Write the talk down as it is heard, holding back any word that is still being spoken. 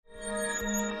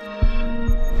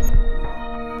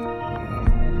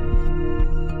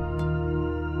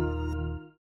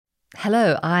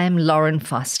Hello, I'm Lauren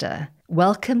Foster.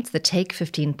 Welcome to the Take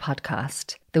 15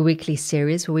 podcast, the weekly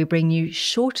series where we bring you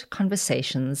short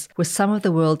conversations with some of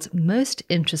the world's most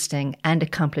interesting and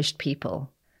accomplished people.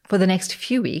 For the next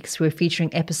few weeks, we're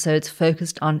featuring episodes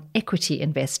focused on equity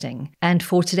investing. And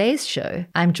for today's show,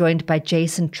 I'm joined by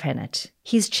Jason Trennert.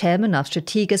 He's chairman of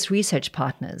Strategas Research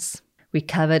Partners. We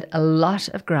covered a lot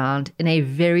of ground in a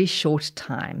very short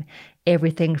time.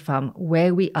 Everything from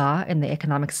where we are in the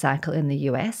economic cycle in the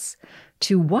US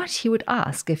to what he would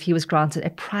ask if he was granted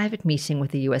a private meeting with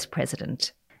the US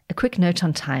president. A quick note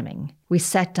on timing. We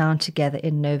sat down together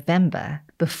in November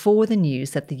before the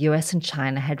news that the US and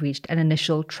China had reached an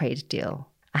initial trade deal.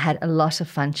 I had a lot of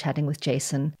fun chatting with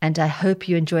Jason, and I hope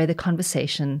you enjoy the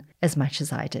conversation as much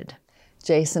as I did.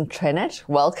 Jason Trennert,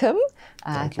 welcome.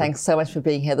 Thanks so much for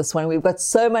being here this morning. We've got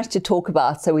so much to talk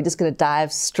about, so we're just going to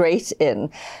dive straight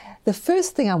in. The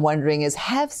first thing I'm wondering is,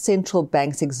 have central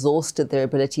banks exhausted their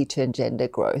ability to engender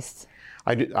growth?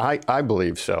 I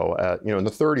believe so. In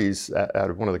the 30s,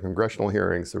 at one of the congressional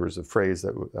hearings, there was a phrase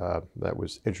that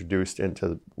was introduced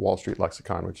into Wall Street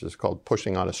lexicon, which is called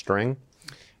pushing on a string.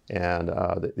 And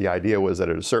the idea was that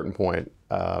at a certain point,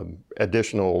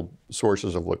 additional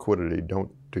sources of liquidity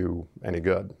don't do any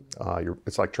good.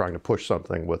 It's like trying to push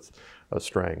something with a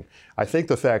string. I think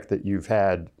the fact that you've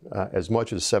had as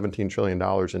much as $17 trillion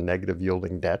in negative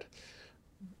yielding debt,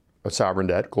 sovereign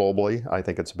debt globally, I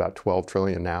think it's about 12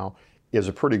 trillion now, is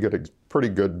a pretty good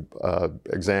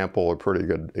example, or pretty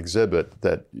good exhibit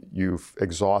that you've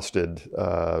exhausted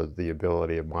the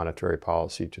ability of monetary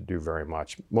policy to do very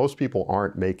much. Most people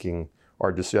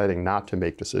are deciding not to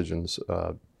make decisions,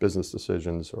 business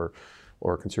decisions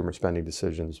or consumer spending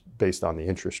decisions based on the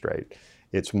interest rate.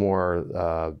 It's more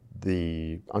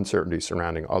the uncertainty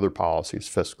surrounding other policies,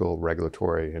 fiscal,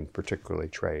 regulatory, and particularly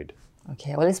trade.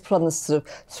 Okay, well, let's put on this sort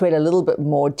of thread a little bit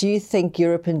more. Do you think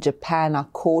Europe and Japan are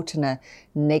caught in a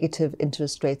negative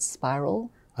interest rate spiral?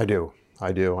 I do.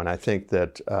 And I think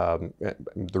that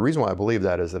the reason why I believe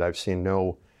that is that I've seen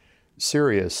no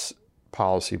serious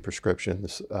policy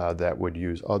prescriptions that would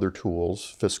use other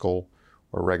tools, fiscal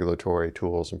or regulatory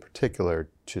tools in particular,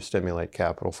 to stimulate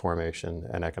capital formation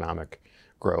and economic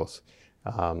growth.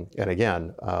 And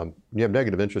again, you have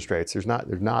negative interest rates. There's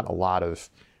not a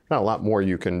lot more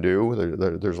you can do.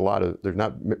 There's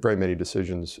not very many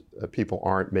decisions people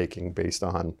aren't making based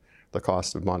on the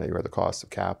cost of money or the cost of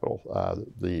capital.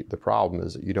 The problem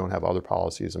is that you don't have other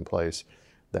policies in place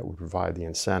that would provide the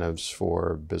incentives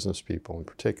for business people in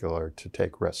particular to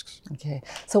take risks. Okay,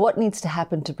 so what needs to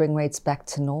happen to bring rates back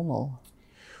to normal?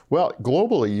 Well,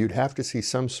 globally, you'd have to see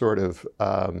some sort of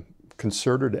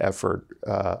concerted effort,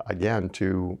 again,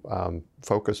 to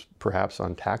focus perhaps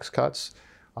on tax cuts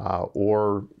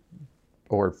or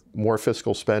more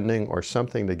fiscal spending, or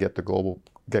something to get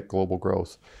global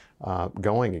growth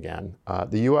going again.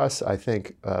 The U.S., I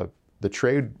think, the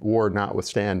trade war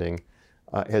notwithstanding,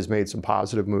 has made some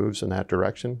positive moves in that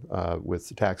direction with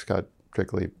the tax cut,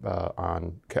 particularly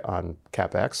on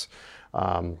CapEx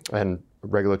and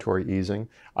regulatory easing.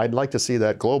 I'd like to see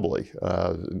that globally,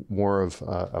 more of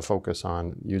a focus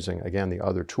on using, again, the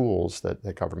other tools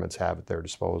that governments have at their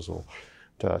disposal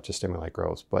to stimulate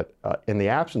growth. But in the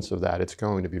absence of that, it's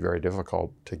going to be very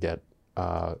difficult to get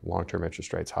long-term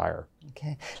interest rates higher.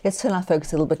 Okay, let's turn our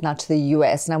focus a little bit now to the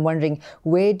US. And I'm wondering,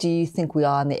 where do you think we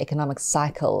are in the economic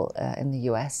cycle in the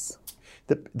US?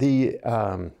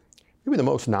 Maybe the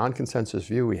most non-consensus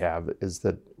view we have is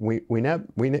that we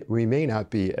may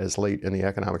not be as late in the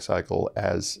economic cycle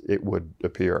as it would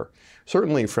appear.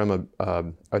 Certainly from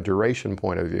a duration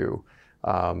point of view,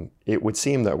 it would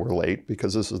seem that we're late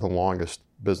because this is the longest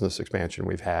business expansion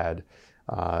we've had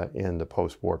in the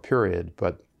post-war period.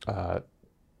 But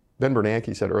Ben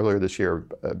Bernanke said earlier this year,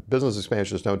 business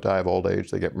expansions don't die of old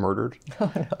age, they get murdered.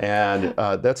 Oh, no. And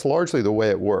that's largely the way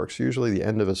it works. Usually the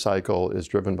end of a cycle is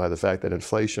driven by the fact that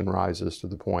inflation rises to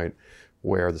the point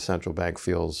where the central bank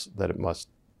feels that it must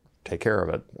take care of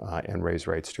it and raise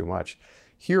rates too much.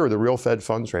 Here, the real Fed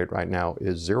funds rate right now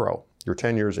is 0. You're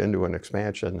 10 years into an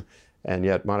expansion, and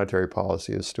yet monetary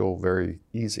policy is still very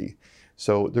easy.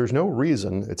 So there's no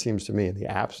reason, it seems to me, in the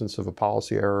absence of a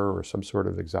policy error or some sort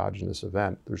of exogenous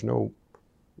event, there's no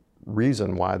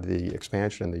reason why the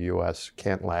expansion in the U.S.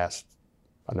 can't last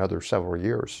another several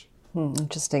years.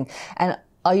 Interesting. And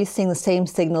are you seeing the same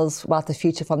signals about the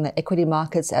future from the equity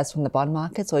markets as from the bond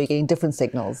markets, or are you getting different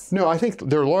signals? No, I think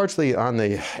they're largely on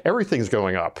everything's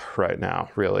going up right now,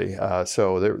 really.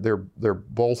 So they're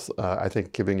both, I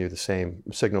think, giving you the same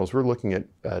signals. We're looking at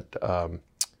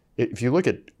if you look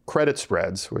at credit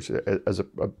spreads, which as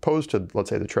opposed to, let's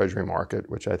say, the Treasury market,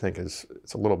 which I think it's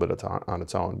a little bit on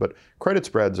its own, but credit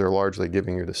spreads are largely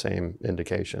giving you the same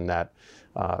indication that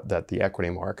that the equity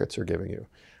markets are giving you.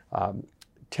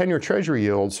 10-year Treasury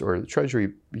yields, or the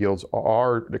Treasury yields,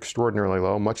 are extraordinarily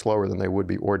low, much lower than they would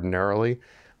be ordinarily.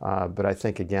 But I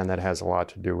think, again, that has a lot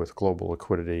to do with global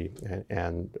liquidity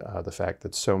and the fact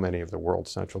that so many of the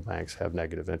world's central banks have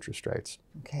negative interest rates.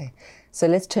 Okay, so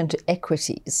let's turn to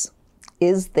equities.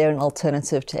 Is there an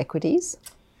alternative to equities?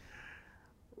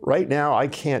 Right now, I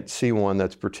can't see one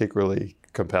that's particularly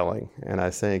compelling. And I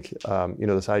think,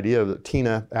 this idea of the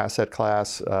TINA asset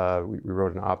class, we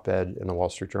wrote an op-ed in the Wall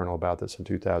Street Journal about this in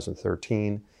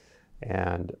 2013.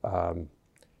 And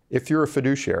if you're a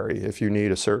fiduciary, if you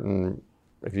need a certain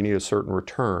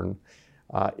return,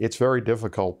 it's very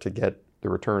difficult to get the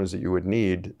returns that you would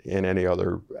need in any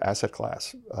other asset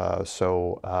class.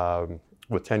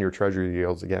 With 10-year Treasury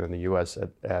yields, again, in the U.S.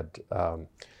 at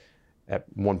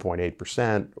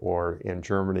 1.8%, or in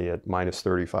Germany at minus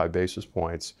 35 basis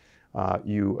points,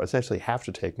 you essentially have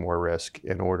to take more risk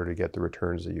in order to get the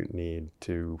returns that you need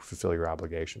to fulfill your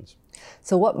obligations.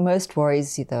 So what most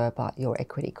worries you, though, about your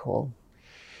equity call?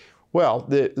 Well,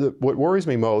 what worries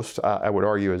me most, I would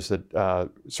argue, is that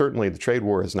certainly the trade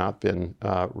war has not been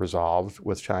resolved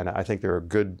with China. I think there are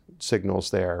good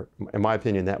signals there. In my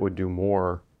opinion, that would do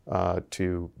more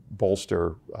to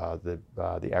bolster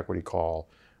the equity call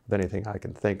than anything I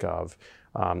can think of.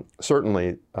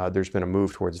 Certainly, there's been a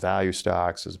move towards value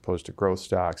stocks as opposed to growth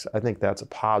stocks. I think that's a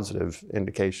positive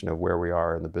indication of where we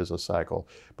are in the business cycle.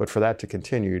 But for that to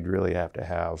continue, you'd really have to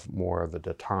have more of a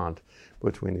detente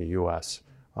between the U.S.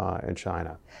 And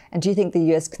China. And do you think the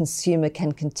U.S. consumer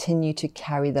can continue to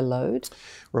carry the load?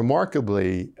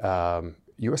 Remarkably,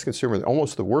 U.S. consumer,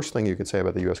 almost the worst thing you could say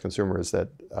about the U.S. consumer is that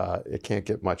it can't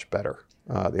get much better.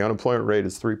 The unemployment rate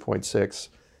is 3.6.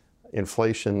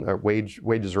 Inflation,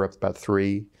 wages are up about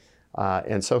 3.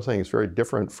 And something that's very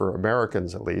different for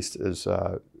Americans, at least, is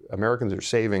Americans are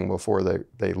saving before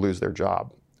they lose their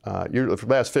job. For the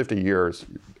last 50 years,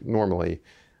 normally,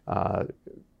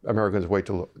 Americans wait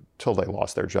till they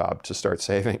lost their job to start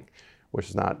saving, which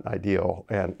is not ideal.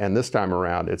 And this time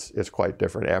around, it's quite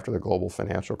different. After the global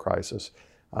financial crisis,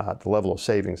 the level of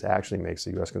savings actually makes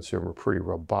the U.S. consumer pretty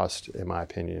robust, in my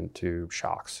opinion, to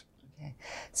shocks. Okay.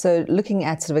 So looking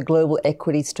at sort of a global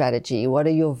equity strategy, what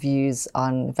are your views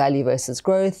on value versus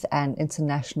growth and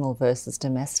international versus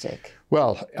domestic?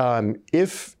 Well,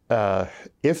 if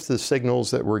the signals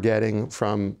that we're getting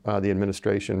from the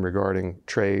administration regarding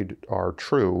trade are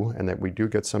true, and that we do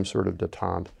get some sort of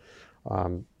detente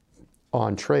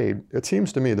on trade, it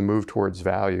seems to me the move towards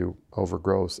value over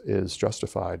growth is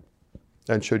justified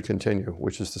and should continue,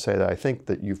 which is to say that I think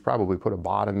that you've probably put a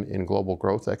bottom in global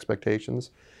growth expectations,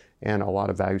 and a lot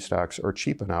of value stocks are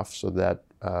cheap enough so that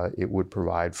it would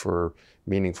provide for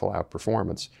meaningful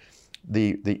outperformance.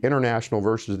 The international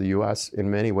versus the U.S. in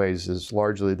many ways is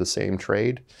largely the same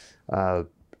trade.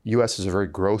 U.S. is a very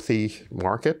growthy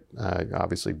market,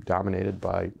 obviously dominated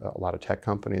by a lot of tech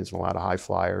companies and a lot of high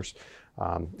flyers,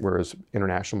 whereas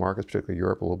international markets, particularly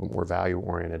Europe, are a little bit more value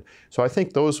oriented. So I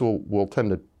think those will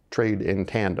tend to trade in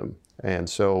tandem. And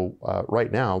so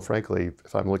right now, frankly,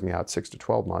 if I'm looking out 6 to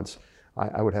 12 months,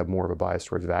 I would have more of a bias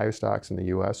towards value stocks in the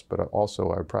U.S., but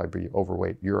also I would probably be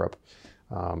overweight Europe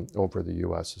over the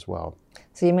U.S. as well.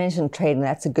 So you mentioned trade, and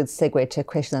that's a good segue to a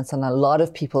question that's on a lot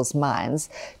of people's minds.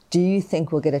 Do you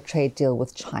think we'll get a trade deal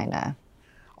with China?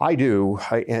 I do,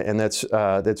 and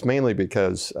that's mainly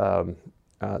because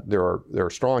there are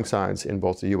strong signs in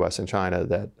both the U.S. and China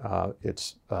that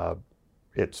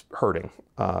it's hurting.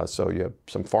 So you have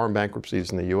some farm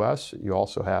bankruptcies in the U.S. You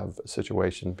also have a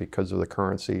situation because of the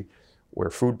currency where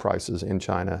food prices in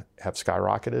China have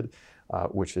skyrocketed,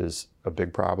 which is a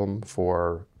big problem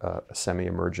for a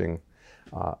semi-emerging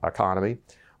economy.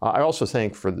 I also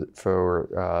think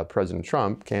for President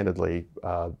Trump, candidly,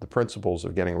 the principles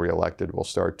of getting reelected will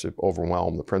start to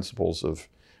overwhelm the principles of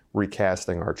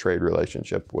recasting our trade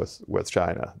relationship with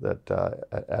China. That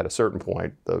at a certain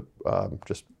point, the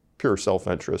just pure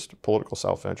self-interest, political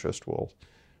self-interest, will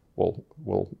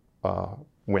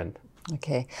win.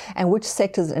 Okay. And which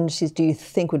sectors and industries do you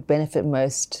think would benefit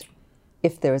most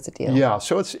if there is a deal? Yeah.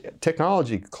 So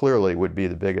technology clearly would be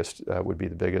the biggest.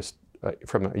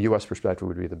 From a U.S. perspective,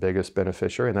 would be the biggest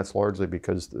beneficiary, and that's largely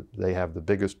because they have the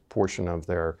biggest portion of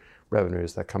their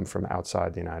revenues that come from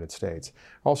outside the United States.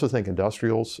 I also think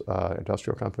industrial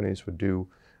companies would do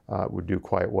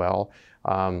quite well.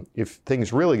 If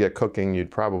things really get cooking, you'd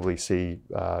probably see,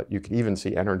 you could even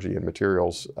see energy and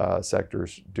materials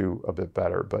sectors do a bit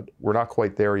better. But we're not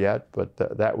quite there yet, but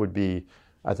that would be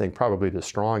I think probably the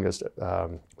strongest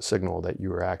signal that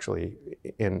you are actually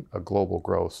in a global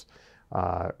growth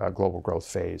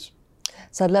phase.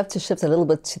 So I'd love to shift a little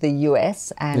bit to the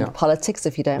US and politics,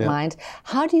 if you don't mind.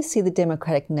 How do you see the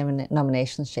Democratic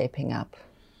nominations shaping up?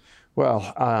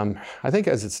 Well, I think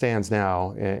as it stands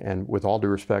now, and with all due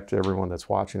respect to everyone that's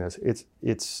watching this,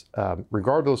 it's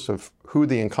regardless of who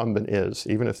the incumbent is,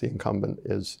 even if the incumbent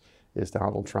is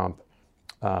Donald Trump,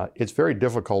 it's very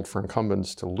difficult for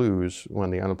incumbents to lose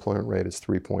when the unemployment rate is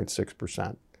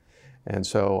 3.6%. And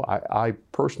so I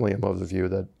personally am of the view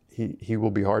that he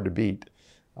will be hard to beat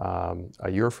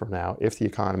a year from now if the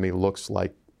economy looks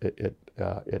like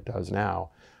it does now.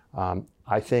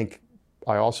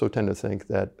 I also tend to think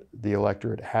that the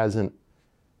electorate hasn't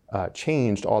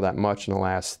changed all that much in the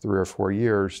last 3 or 4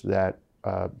 years, that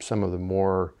some of the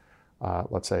more,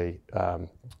 let's say,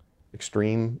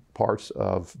 extreme parts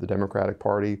of the Democratic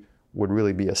Party would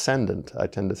really be ascendant. I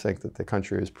tend to think that the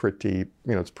country is pretty,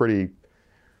 it's pretty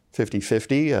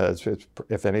 50-50.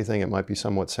 If anything, it might be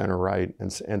somewhat center-right.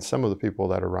 And some of the people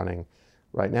that are running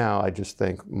right now, I just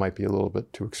think might be a little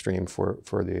bit too extreme for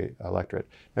the electorate.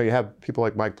 Now you have people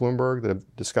like Mike Bloomberg that have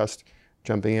discussed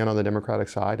jumping in on the Democratic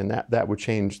side, and that would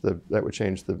change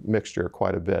the mixture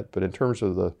quite a bit. But in terms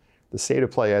of the state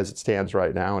of play as it stands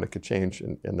right now, and it could change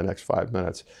in the next 5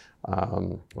 minutes,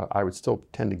 I would still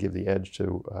tend to give the edge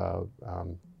to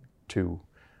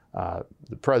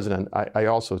the president. I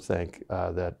also think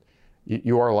that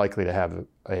you are likely to have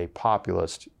a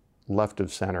populist left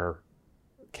of center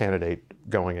candidate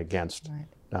going against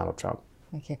Donald Trump.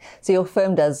 Okay, so your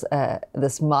firm does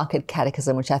this market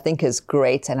catechism, which I think is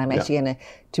great, and I'm actually going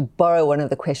to borrow one of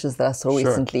the questions that I saw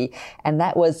recently, and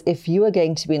that was, if you were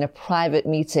going to be in a private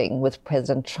meeting with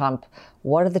President Trump,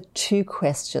 what are the 2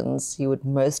 questions you would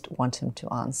most want him to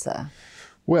answer?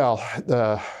 Well,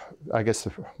 I guess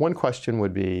one question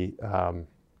would be,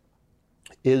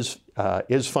 is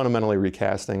fundamentally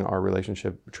recasting our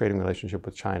trading relationship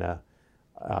with China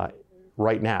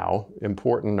right now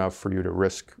important enough for you to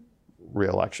risk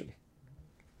re-election?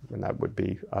 And that would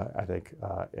be, I think,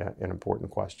 an important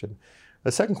question.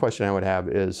 The second question I would have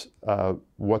is,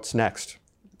 what's next?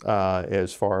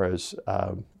 As far as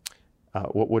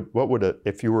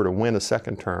if you were to win a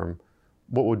second term,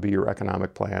 what would be your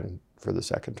economic plan for the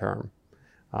second term?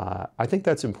 I think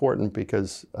that's important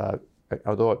because,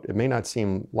 although it may not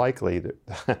seem likely,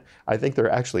 I think there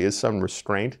actually is some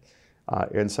restraint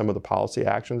in some of the policy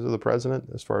actions of the president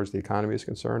as far as the economy is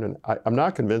concerned. And I'm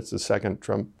not convinced the second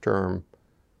Trump term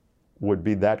would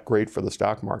be that great for the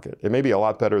stock market. It may be a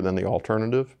lot better than the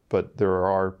alternative, but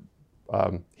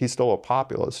he's still a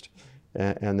populist,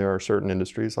 and there are certain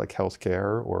industries like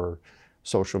healthcare or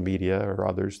social media or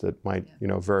others that might,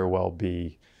 very well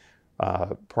be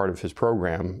part of his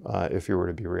program if he were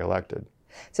to be reelected.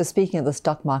 So speaking of the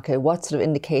stock market, what sort of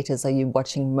indicators are you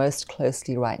watching most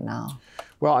closely right now?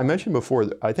 Well, I mentioned before,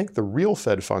 I think the real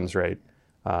Fed funds rate,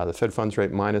 the Fed funds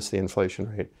rate minus the inflation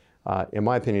rate, in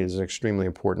my opinion, is an extremely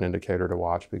important indicator to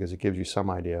watch because it gives you some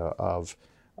idea of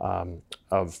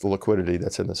the liquidity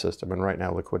that's in the system. And right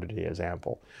now, liquidity is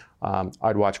ample.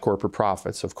 I'd watch corporate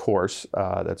profits, of course.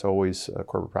 That's always,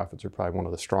 corporate profits are probably one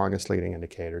of the strongest leading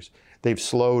indicators. They've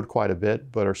slowed quite a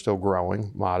bit, but are still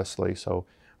growing modestly. So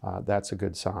that's a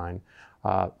good sign.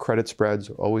 Credit spreads,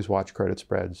 always watch credit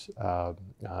spreads,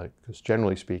 because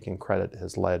generally speaking, credit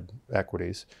has led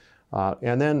equities.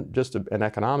 And then just an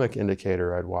economic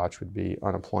indicator I'd watch would be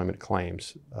unemployment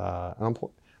claims.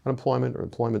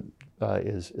 Employment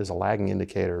is a lagging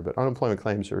indicator, but unemployment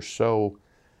claims are so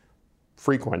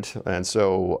frequent and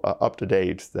so up to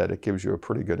date that it gives you a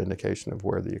pretty good indication of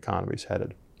where the economy is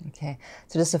headed. Okay,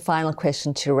 so just a final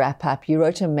question to wrap up. You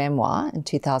wrote a memoir in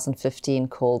 2015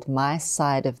 called My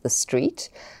Side of the Street,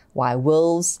 Why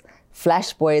Wolves,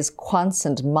 Flash Boys, Quants,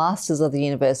 and Masters of the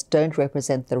Universe Don't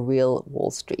Represent the Real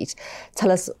Wall Street. Tell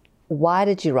us, why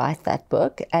did you write that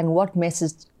book, and what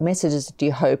messages do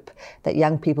you hope that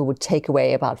young people would take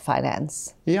away about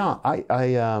finance? Yeah,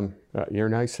 you're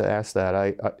nice to ask that.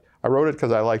 I wrote it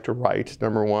because I like to write,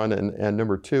 number one, and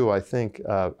number two, I think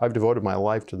I've devoted my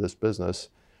life to this business.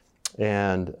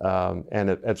 And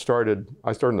I started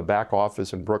in the back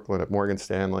office in Brooklyn at Morgan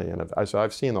Stanley, and so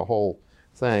I've seen the whole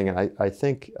thing. And I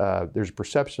think there's a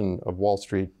perception of Wall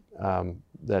Street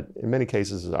that in many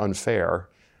cases is unfair.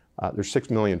 There's 6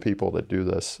 million people that do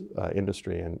this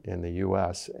industry in the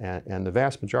U.S., and the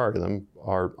vast majority of them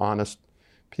are honest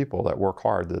people that work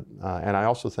hard. And I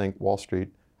also think Wall Street,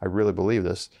 I really believe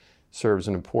this, serves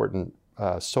an important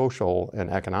social and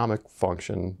economic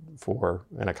function for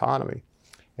an economy.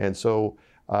 And so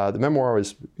The memoir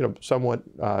is, somewhat,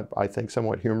 I think,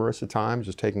 somewhat humorous at times,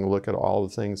 just taking a look at all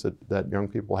the things that young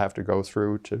people have to go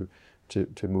through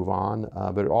to move on.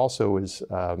 But it also is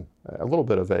a little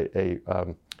bit of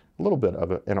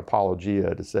an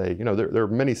apologia to say, there are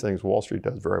many things Wall Street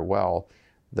does very well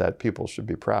that people should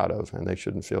be proud of, and they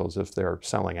shouldn't feel as if they're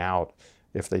selling out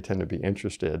if they tend to be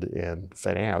interested in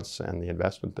finance and the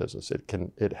investment business.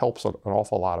 It helps an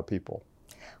awful lot of people.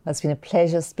 Well, it's been a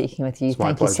pleasure speaking with you.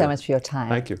 Thank you so much for your time.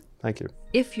 Thank you. Thank you.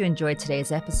 If you enjoyed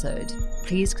today's episode,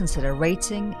 please consider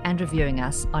rating and reviewing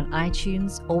us on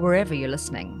iTunes or wherever you're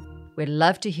listening. We'd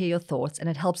love to hear your thoughts, and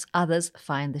it helps others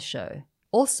find the show.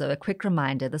 Also, a quick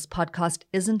reminder, this podcast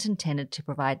isn't intended to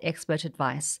provide expert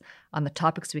advice on the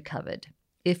topics we covered.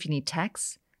 If you need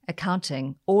tax,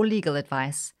 accounting, or legal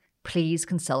advice, please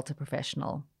consult a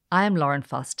professional. I am Lauren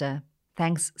Foster.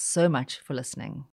 Thanks so much for listening.